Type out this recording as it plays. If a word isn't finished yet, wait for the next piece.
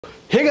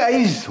Hey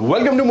guys,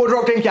 welcome to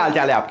MotorOctane। क्या हाल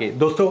चाल है आपके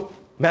दोस्तों।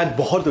 मैं आज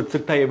बहुत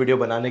उत्सुक था ये वीडियो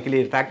बनाने के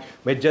लिए।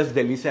 इनफैक्ट मैं जस्ट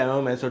दिल्ली से आया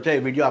हूँ। मैं सोचा ये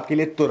वीडियो आपके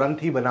लिए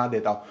तुरंत ही बना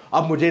देता हूँ।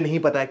 अब मुझे नहीं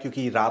पता है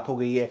क्योंकि रात हो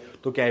गई है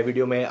तो क्या ये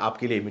वीडियो मैं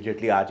आपके लिए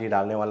इमीडिएटली आज ही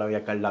डालने वाला हूँ या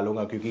कल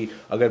डालूंगा, क्योंकि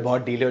अगर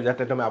बहुत डिले हो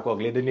जाता है तो मैं आपको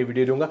अगले दिन ये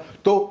वीडियो दूंगा।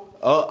 तो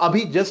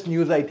अभी जस्ट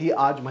न्यूज आई थी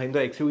आज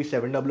महिंद्रा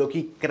XUV700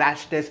 की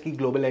क्रैश टेस्ट की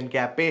ग्लोबल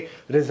एनकैप पे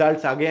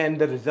रिजल्ट्स आ गए and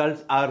the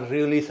results are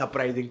really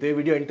surprising. तो ये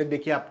वीडियो एंड तक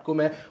देखिए, आपको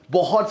मैं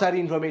बहुत सारी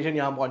इंफॉर्मेशन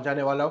यहाँ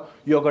पहुंचाने वाला हूँ।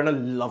 You are gonna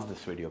love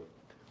this video.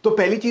 तो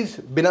पहली चीज,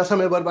 बिना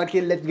समय बर्बाद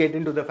किए let's get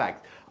into the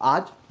fact.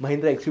 आज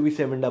महिंद्रा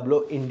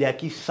XUV700 इंडिया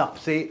की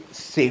सबसे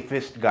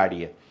सेफेस्ट गाड़ी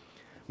है।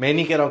 मैं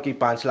नहीं कह रहा हूं कि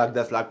 5 लाख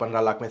 10 लाख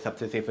 15 लाख में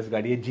सबसे सेफेस्ट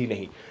गाड़ी है, जी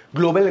नहीं।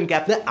 ग्लोबल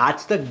एनकैप ने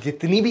आज तक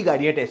जितनी भी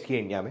गाड़ियां टेस्ट की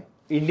इंडिया में,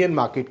 इंडियन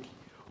मार्केट की,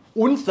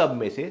 उन सब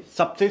में से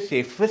सबसे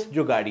सेफेस्ट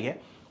जो गाड़ी है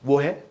वो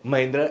है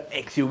महिंद्रा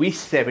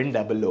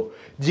XUV700।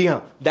 जी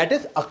हाँ, that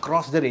is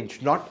across the range,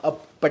 not a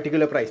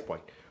particular price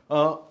point.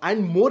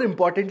 And more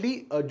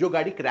importantly जो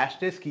गाड़ी क्रैश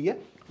टेस्ट की है,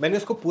 मैंने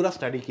इसको पूरा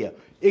स्टडी किया।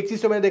 एक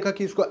चीज तो मैंने देखा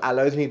कि इसको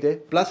अलॉयज नहीं थे,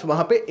 प्लस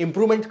वहां पे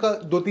इंप्रूवमेंट का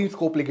 2-3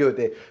 स्कोप लिखे हुए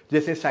थे,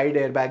 जैसे साइड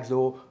एयरबैग्स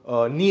हो,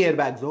 नी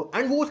एयरबैग्स हो,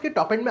 एंड वो उसके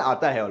टॉप एंड में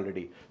आता है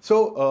already.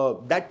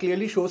 So that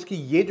clearly shows कि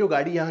ये जो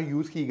गाड़ी यहाँ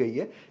यूज की गई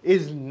है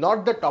is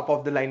not the top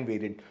of the line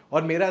variant.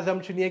 और मेरा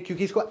असम्पशन ये है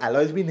क्योंकि इसको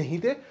अलॉयज भी नहीं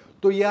थे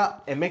तो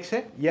या MX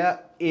है या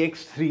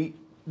AX3,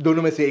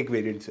 दोनों में से एक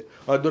वेरिएंट से,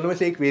 और दोनों में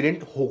से एक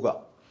वेरिएंट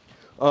होगा।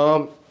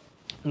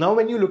 Now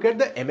when you look at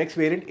the MX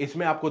variant,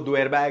 इसमें आपको 2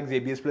 airbags,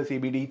 ABS plus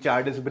ABD,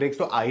 4 disc brakes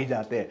तो आ ही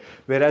जाते हैं।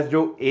 वेराज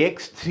जो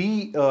AX3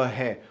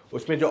 है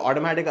उसमें जो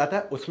ऑटोमेटिक आता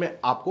है उसमें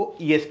आपको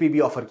ESP भी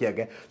ऑफर किया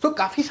गया है। सो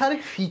काफी सारे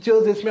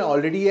फीचर्स इसमें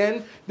ऑलरेडी है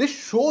एंड दिस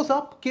शोज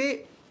अप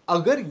कि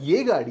अगर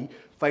ये गाड़ी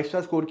 5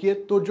 स्टार स्कोर की है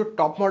तो जो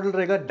टॉप मॉडल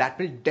रहेगा that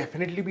will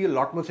definitely be a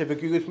lot more safer,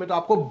 क्योंकि इसमें तो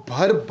आपको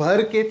भर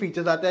भर के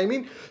फीचर्स आते हैं। आई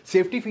मीन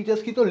सेफ्टी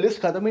फीचर्स की तो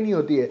लिस्ट खत्म ही नहीं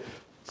होती है।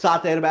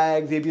 7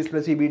 airbags, ABS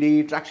plus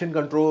ABD, traction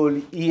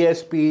control,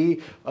 ESP,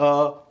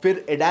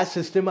 फिर ADAS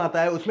सिस्टम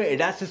आता है। उसमें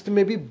ADAS सिस्टम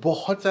में भी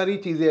बहुत सारी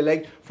चीज़ें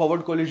लाइक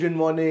फॉरवर्ड कोलिजन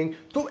वार्निंग,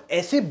 तो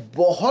ऐसे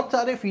बहुत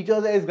सारे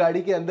फीचर्स है इस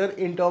गाड़ी के अंदर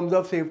इन टर्म्स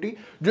ऑफ सेफ्टी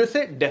जो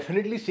इसे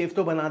डेफिनेटली सेफ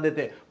तो बना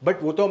देते हैं।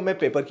 बट वो तो मैं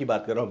पेपर की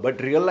बात कर रहा हूँ,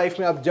 बट रियल लाइफ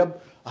में अब जब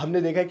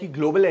हमने देखा कि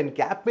ग्लोबल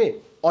एनकैप में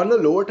on a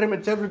lower trim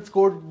itself it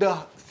scored the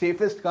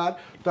safest car,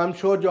 तो आई एम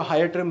श्योर जो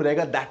हायर ट्रिम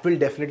रहेगा that will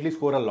definitely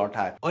score a lot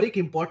higher. और एक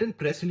इंपॉर्टेंट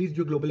प्रेस रिलीज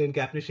जो ग्लोबल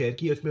एनकैप ने शेयर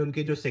की है, उसमें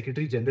उनके जो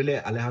सेक्रेटरी जनरल है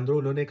अलेहांद्रो,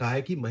 उन्होंने कहा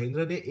है कि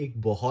महिंद्रा ने एक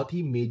बहुत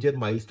ही मेजर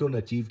माइलस्टोन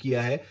अचीव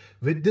किया है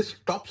with this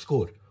top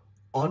score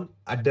on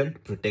adult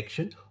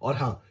protection. और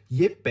हाँ,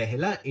 ये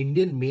पहला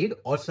इंडियन मेड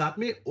और साथ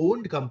में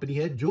ओन्ड कंपनी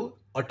है जो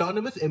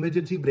ऑटोनोमस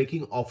इमरजेंसी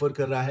ब्रेकिंग ऑफर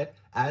कर रहा है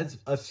as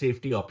a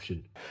safety option.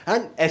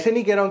 And ऐसे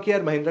नहीं कह रहा हूं कि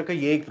यार महिंद्रा का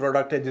ये एक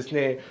प्रोडक्ट है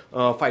जिसने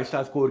 5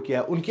 स्टार स्कोर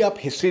किया। उनकी आप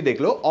हिस्ट्री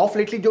देख लो, ऑफ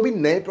लेटली जो भी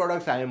नए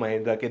प्रोडक्ट्स आए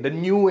महिंद्रा के, द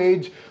न्यू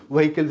एज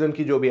व्हीकल्स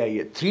उनकी जो भी आई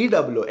है,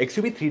 300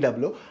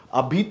 XUV300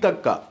 अभी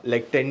तक का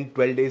लाइक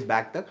 10-12 डेज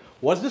बैक तक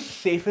was the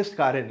safest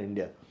car in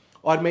India.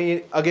 और मैं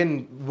ये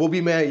अगेन वो भी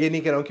मैं ये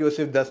नहीं कह रहा हूँ कि वो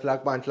सिर्फ 10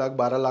 लाख 5 लाख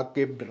 12 लाख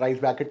के प्राइस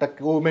ब्रैकेट तक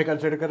वो मैं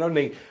कंसिडर कर रहा हूँ,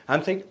 नहीं। I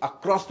am saying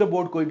across the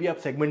board कोई भी आप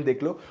सेगमेंट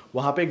देख लो,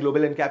 वहाँ पे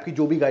ग्लोबल एनकैप की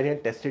जो भी गाड़ियाँ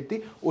टेस्टेड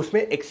थी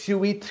उसमें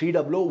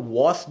XUV300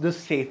 was the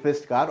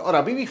safest car. और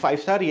अभी भी 5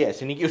 स्टार, ये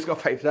ऐसे नहीं कि उसका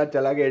 5 स्टार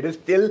चला गया, it is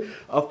still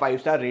a 5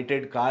 star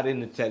rated car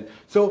in itself.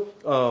 सो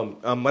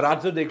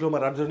मरार्जो देख लो,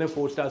 मरार्जो ने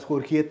 4 स्टार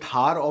स्कोर किए।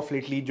 थार ऑफ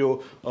लेटली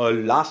जो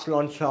लास्ट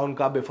लॉन्च था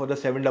उनका बिफोर द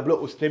 700,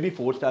 उसने भी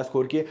 4 स्टार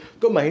स्कोर किए।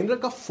 तो महिंद्रा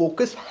का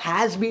focus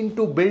has been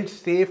to build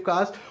safe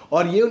cars,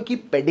 और ये उनकी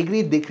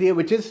पेडिग्री दिख रही है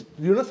which is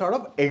sort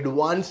of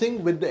advancing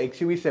with the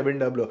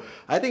XUV700।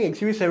 I think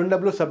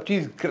XUV700 सब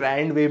चीज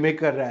ग्रैंड वे में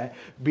कर रहा है,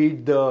 beat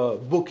the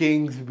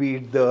bookings,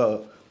 beat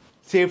the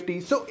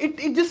safety, so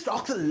it just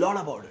talks a lot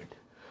about it.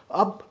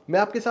 अब मैं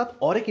आपके साथ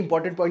और एक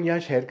इंपॉर्टेंट पॉइंट यहां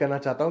शेयर करना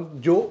चाहता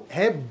हूं जो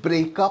है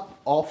breakup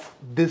of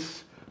this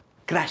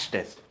crash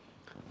test.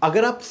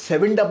 अगर आप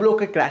 700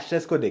 के क्रैश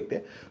टेस्ट को देखते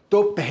हैं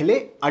तो पहले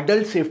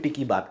अडल्ट सेफ्टी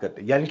की बात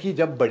करते हैं, यानी कि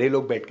जब बड़े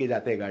लोग बैठ के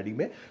जाते हैं गाड़ी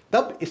में,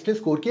 तब इसने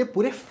स्कोर किए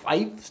पूरे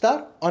 5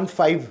 स्टार ऑन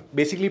 5,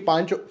 बेसिकली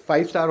 5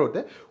 स्टार होते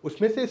हैं,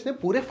 उसमें से इसने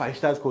पूरे 5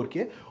 स्टार स्कोर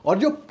किए। और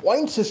जो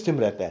पॉइंट सिस्टम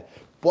रहता है,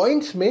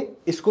 पॉइंट्स में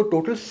इसको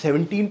टोटल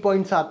 17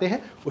 पॉइंट्स आते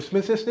हैं,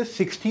 उसमें से इसने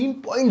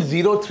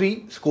 16.03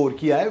 स्कोर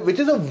किया है which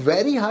is a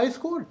very high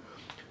score.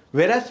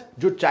 वेराज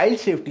जो चाइल्ड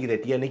सेफ्टी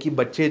रहती है, यानी कि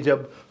बच्चे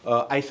जब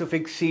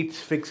आइसोफिक्स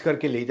सीट्स फिक्स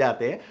करके ले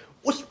जाते हैं,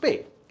 उस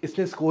पे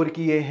इसने स्कोर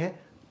किए हैं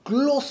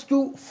close to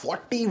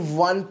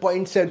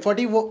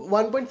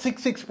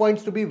 41.66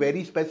 points to be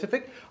very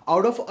specific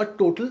out of a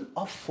total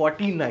of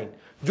 49,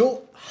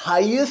 जो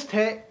हाईएस्ट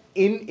है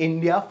in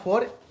India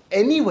for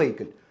any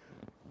vehicle,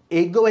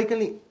 एक दो व्हीकल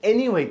नहीं,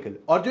 एनी व्हीकल।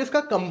 और जो इसका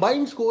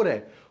कंबाइंड स्कोर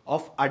है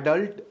of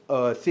adult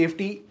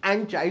safety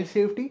and child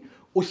safety,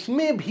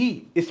 उसमें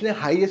भी इसने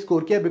हाईएस्ट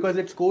स्कोर किया because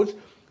it scores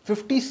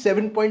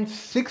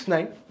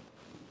 57.69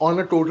 on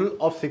a total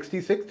of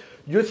 66,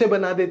 जो इसे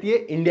बना देती है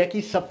इंडिया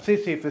की सबसे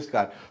सेफेस्ट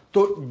कार।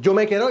 तो जो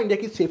मैं कह रहा हूं इंडिया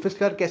की सेफेस्ट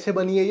कार कैसे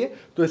बनी है ये,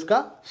 तो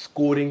इसका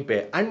स्कोरिंग पे।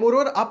 एंड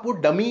मोरओवर आप वो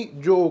डमी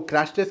जो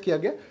क्रैश टेस्ट किया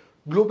गया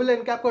ग्लोबल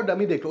एनकैप का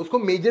डमी देख लो, उसको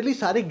मेजरली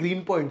सारे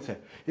ग्रीन पॉइंट्स हैं।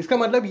 इसका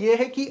मतलब ये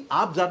है कि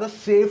आप ज्यादा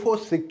सेफ हो,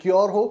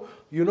 सिक्योर हो,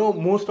 you know,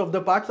 most of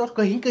the parts. और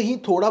कहीं कहीं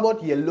थोड़ा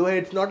बहुत येलो है,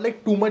 it's not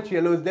like too much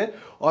yellow is there.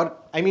 और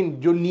आई मीन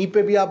जो नी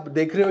पे भी आप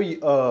देख रहे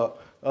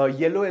हो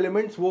येलो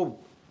एलिमेंट्स, वो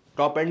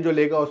टॉप एंड जो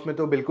लेगा उसमें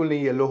तो बिल्कुल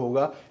नहीं येलो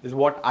होगा, is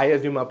what I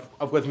assume.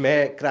 Of course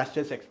मैं क्रैश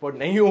टेस्ट एक्सपर्ट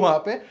नहीं हूं वहां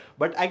पे,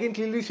 but I can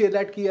clearly say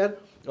that कि यार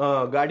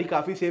गाड़ी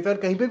काफी सेफ है। और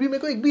कहीं पे भी मेरे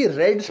को एक भी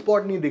रेड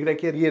स्पॉट नहीं दिख रहा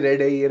कि यार ये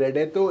रेड है, ये रेड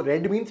है। तो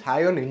red means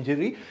high on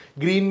injury,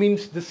 green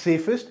means the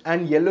safest,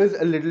 and yellow is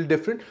a little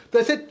different. तो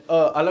ऐसे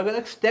अलग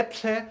अलग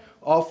स्टेप्स हैं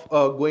of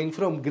going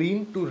from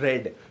green to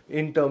red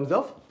in terms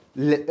of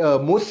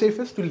most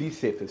safest to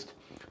least safest.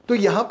 तो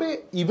यहाँ पे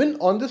even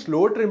on this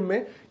lower trim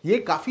में ये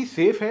काफी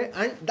सेफ है,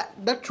 and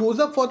that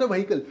shows up for the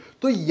vehicle.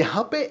 तो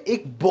यहाँ पे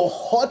एक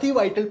बहुत ही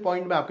वाइटल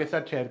पॉइंट मैं आपके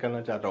साथ शेयर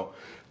करना चाहता हूं।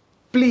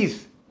 Please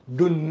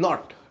do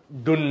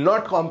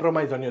not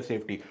compromise on your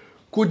safety.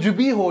 कुछ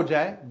भी हो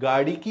जाए,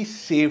 गाड़ी की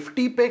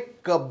सेफ्टी पे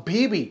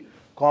कभी भी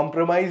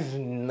कॉम्प्रोमाइज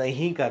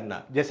नहीं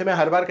करना। जैसे मैं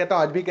हर बार कहता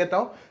हूं, आज भी कहता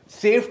हूं,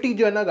 सेफ्टी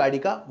जो है ना गाड़ी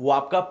का, वो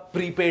आपका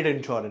प्रीपेड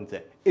इंश्योरेंस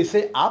है।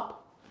 इसे आप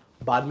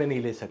बाद में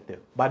नहीं ले सकते हो,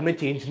 बाद में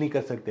चेंज नहीं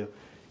कर सकते हो।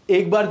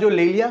 एक बार जो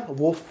ले लिया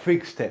वो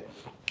फिक्स्ड है।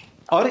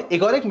 और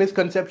एक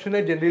मिसकंसेप्शन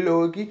है जनरली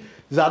लोगों की,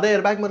 ज्यादा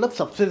एयरबैग मतलब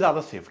सबसे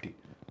ज्यादा सेफ्टी।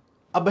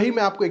 अब भाई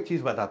मैं आपको एक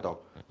चीज बताता हूं,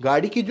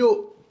 गाड़ी की जो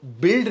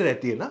बिल्ड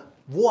रहती है ना,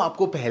 वो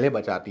आपको पहले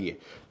बचाती है।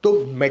 तो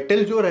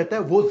मेटल जो रहता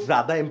है वो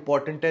ज्यादा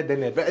इंपॉर्टेंट है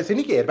देन एयरबैग। ऐसे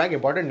नहीं कि एयरबैग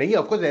इंपॉर्टेंट नहीं है,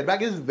 of course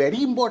airbag is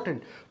very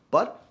important,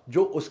 पर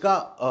जो उसका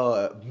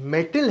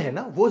मेटल है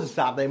ना वो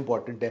ज्यादा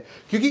इंपॉर्टेंट है।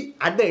 क्योंकि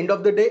at the end of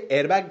the day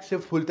airbag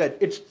सिर्फ फूलता है,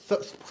 it's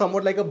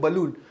somewhat like a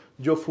balloon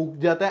जो फूक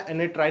जाता है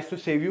and it tries to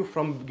save you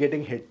from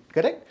getting hit,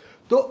 correct.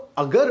 तो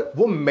अगर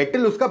वो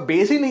मेटल उसका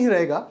बेस ही नहीं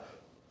रहेगा,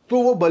 तो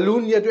वो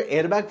बलून या जो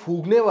एयरबैग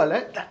फूकने वाला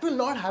है, दैट विल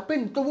नॉट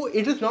हैपन। तो वो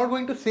it is not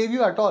going to save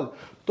you at all.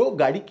 तो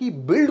गाड़ी की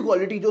बिल्ड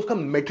क्वालिटी, जो उसका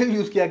मेटल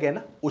यूज किया गया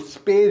ना, उस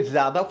पर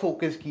ज्यादा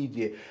फोकस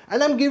कीजिए।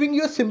 And I am giving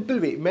you a simple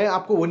way. मैं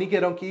आपको वो नहीं कह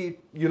रहा हूं कि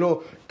you know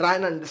try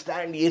and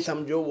understand, ये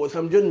समझो वो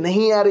समझो,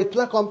 नहीं यार,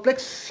 इतना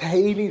कॉम्प्लेक्स है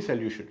ही नहीं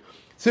सोल्यूशन।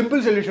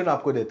 सिंपल सोल्यूशन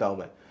आपको देता हूं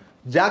मैं।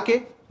 जाके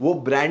वो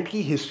ब्रांड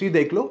की हिस्ट्री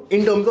देख लो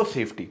in terms of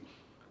safety,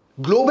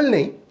 global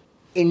नहीं,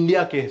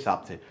 इंडिया के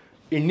हिसाब से।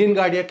 इंडियन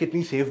गाड़ियां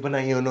कितनी सेफ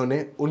बनाई है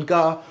उन्होंने,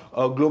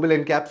 उनका ग्लोबल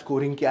एनकैप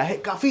स्कोरिंग क्या है,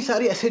 काफी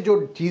सारी ऐसे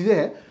जो चीजें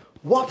हैं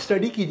वो आप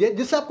स्टडी कीजिए,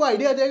 जिससे आपको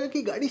आइडिया आ जाएगा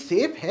कि गाड़ी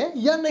सेफ है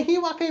या नहीं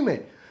वाकई में।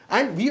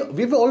 And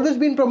we always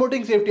been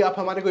promoting safety. आप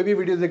हमारे कोई भी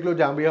वीडियो देख लो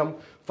जहां भी हम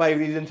 5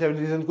 रीजन 7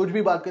 रीजन कुछ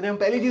भी बात करते हैं, हम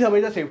पहली चीज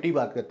हमेशा सेफ्टी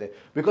बात करते हैं,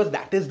 because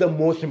that is the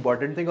most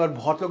important thing. और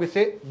बहुत लोग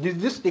इससे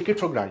just take it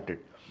for granted.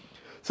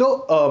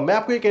 सो मैं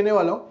आपको ये कहने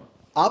वाला हूं,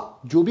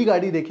 आप जो भी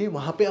गाड़ी देखें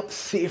वहां पे आप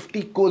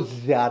सेफ्टी को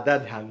ज्यादा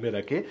ध्यान में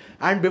रखें।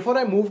 And before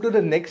I move to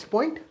the next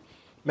point,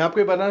 मैं आपको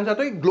ये बताना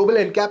चाहता हूं, ग्लोबल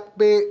एनकैप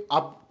पे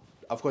आप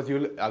ऑफकोर्स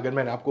अगर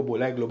मैंने आपको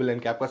बोला है ग्लोबल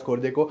एनकैप का स्कोर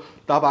देखो,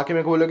 तो आप आके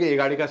मेरे को बोलोगे ये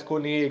गाड़ी का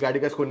स्कोर नहीं है, ये गाड़ी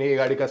का स्कोर नहीं है, ये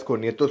गाड़ी का स्कोर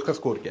नहीं है, तो उसका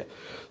स्कोर क्या है?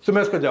 सो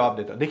मैं उसका जवाब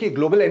देता हूं। देखिए,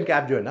 ग्लोबल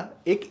एनकैप जो है ना,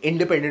 एक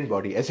इंडिपेंडेंट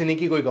बॉडी, ऐसे नहीं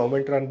कि कोई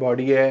गवर्नमेंट रन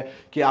बॉडी है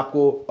कि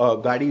आपको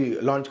गाड़ी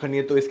लॉन्च करनी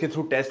है तो इसके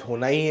थ्रू टेस्ट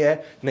होना ही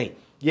है, नहीं।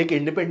 ये एक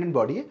इंडिपेंडेंट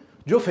बॉडी है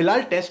जो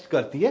फिलहाल टेस्ट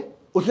करती है।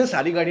 उसने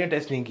सारी गाड़ियां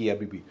टेस्ट नहीं की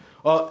अभी भी।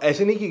 और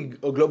ऐसे नहीं कि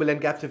ग्लोबल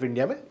एनकैप सिर्फ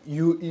इंडिया में,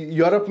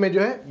 यूरोप में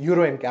जो है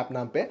यूरो एनकैप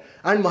नाम पे,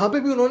 एंड वहां पे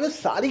भी उन्होंने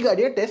सारी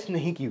गाड़ियां टेस्ट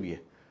नहीं की हुई है।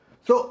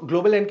 सो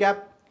ग्लोबल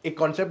एनकैप एक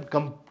कॉन्सेप्ट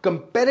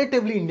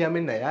कंपैरेटिवली इंडिया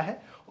में नया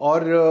है,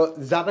 और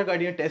ज्यादा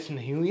गाड़ियां टेस्ट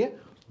नहीं हुई है।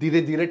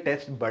 धीरे धीरे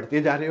टेस्ट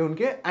बढ़ते जा रहे हैं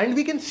उनके, एंड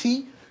वी कैन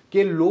सी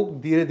कि लोग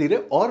धीरे धीरे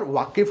और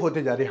वाकिफ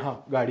होते जा रहे हैं,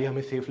 हाँ गाड़ी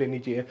हमें सेफ लेनी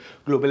चाहिए।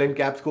 ग्लोबल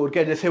एनकैप स्कोर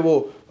क्या, जैसे वो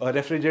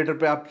रेफ्रिजरेटर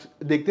पे आप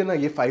देखते हैं ना,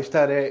 ये 5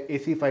 स्टार है,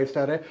 एसी 5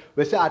 स्टार है,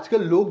 वैसे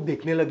आजकल लोग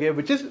देखने लगे हैं,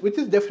 which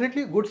is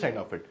definitely good sign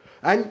of it.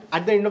 And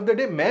at the end of the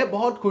day मैं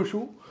बहुत खुश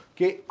हूं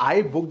कि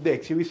I book the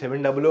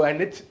XUV700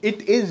 and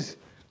it is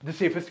the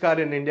safest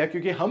car in India,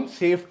 क्योंकि हम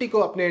सेफ्टी को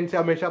अपने एंड से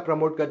हमेशा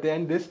प्रमोट करते हैं,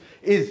 and this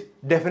is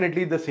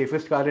definitely the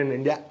safest car in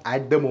India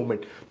at the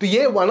moment. तो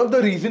ये वन ऑफ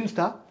द रीजंस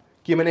था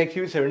कि मैंने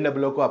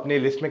XUV700 को अपने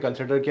लिस्ट में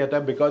कंसिडर किया था,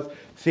 बिकॉज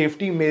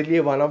सेफ्टी मेरे लिए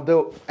one of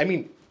the, I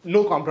mean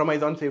no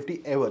compromise on safety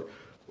ever,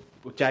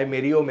 चाहे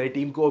मेरी हो, मेरी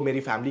टीम को हो, मेरी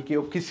फैमिली की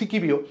हो, किसी की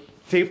भी हो,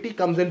 सेफ्टी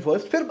कम्स इन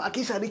फर्स्ट, फिर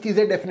बाकी सारी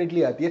चीजें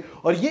डेफिनेटली आती है।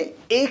 और ये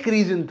एक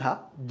रीजन था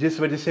जिस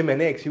वजह से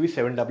मैंने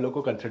XUV700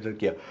 को कंसिडर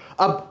किया।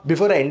 अब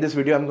before I and this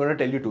video, I am gonna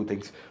tell you 2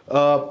 things.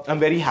 I am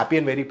very happy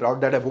and very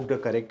proud that I booked the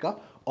correct का,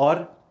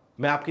 और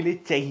मैं आपके लिए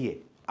चाहिए,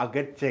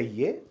 अगर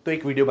चाहिए तो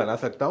एक वीडियो बना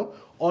सकता हूं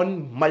on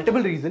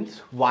multiple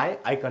reasons why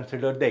I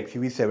consider the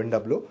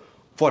XUV700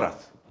 for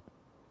us.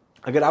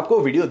 अगर आपको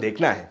वीडियो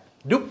देखना है,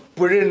 do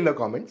put it in the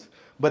comments,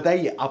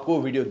 बताइए आपको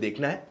वीडियो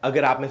देखना है।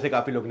 अगर आप में से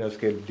काफी लोग ने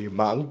उसके लिए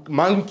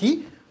मांग की,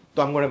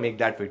 तो I am gonna make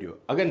that video.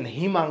 अगर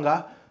नहीं मांगा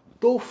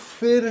तो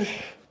फिर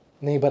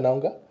नहीं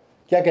बनाऊंगा,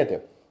 क्या कहते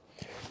हो?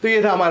 तो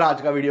ये था हमारा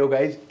आज का वीडियो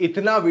गाइज।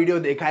 इतना वीडियो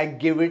देखा है,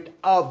 give it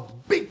a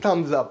big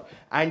thumbs up,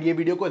 and ये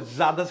वीडियो को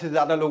ज्यादा से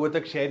ज्यादा लोगों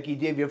तक शेयर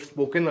कीजिए। We have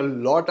spoken a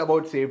lot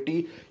about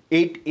safety,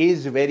 it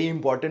is very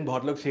important.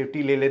 बहुत लोग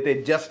सेफ्टी ले लेते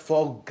हैं जस्ट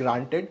फॉर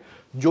ग्रांटेड,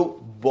 जो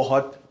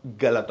बहुत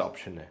गलत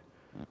ऑप्शन है।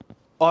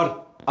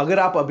 और अगर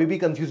आप अभी भी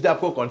कंफ्यूज है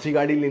आपको कौन सी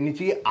गाड़ी लेनी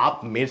चाहिए,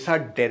 आप मेरे साथ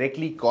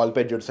डायरेक्टली कॉल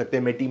पे जुड़ सकते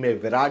हैं। मेरी टीम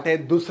में विराट है,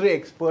 दूसरे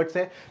एक्सपर्ट्स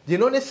हैं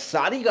जिन्होंने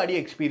सारी गाड़ी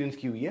एक्सपीरियंस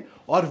की हुई है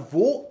और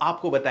वो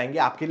आपको बताएंगे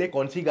आपके लिए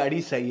कौन सी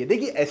गाड़ी सही है।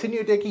 देखिए ऐसे नहीं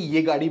होता है कि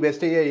ये गाड़ी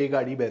बेस्ट है या ये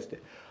गाड़ी बेस्ट है,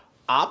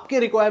 आपके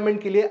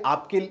रिक्वायरमेंट के लिए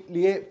आपके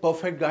लिए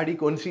परफेक्ट गाड़ी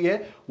कौन सी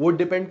है वो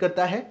डिपेंड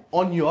करता है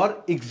ऑन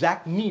योर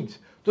एग्जैक्ट नीड्स।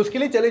 तो उसके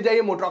लिए चले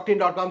जाइए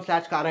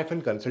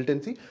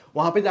motoroctane.com/car-consultancy,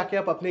 वहां पे जाके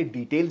आप अपने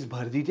डिटेल्स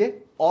भर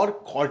दीजिए और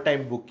कॉल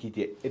टाइम बुक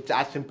कीजिए। It's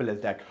as simple as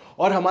that.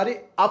 और हमारे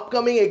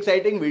अपकमिंग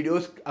एक्साइटिंग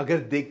वीडियोस अगर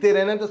देखते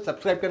रहना तो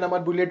सब्सक्राइब करना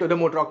मत भूलिए to the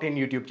motor octane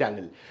YouTube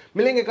channel.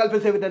 मिलेंगे कल फिर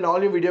से with N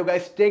all new video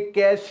guys, take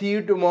care, C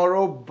you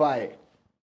tomorrow, bye.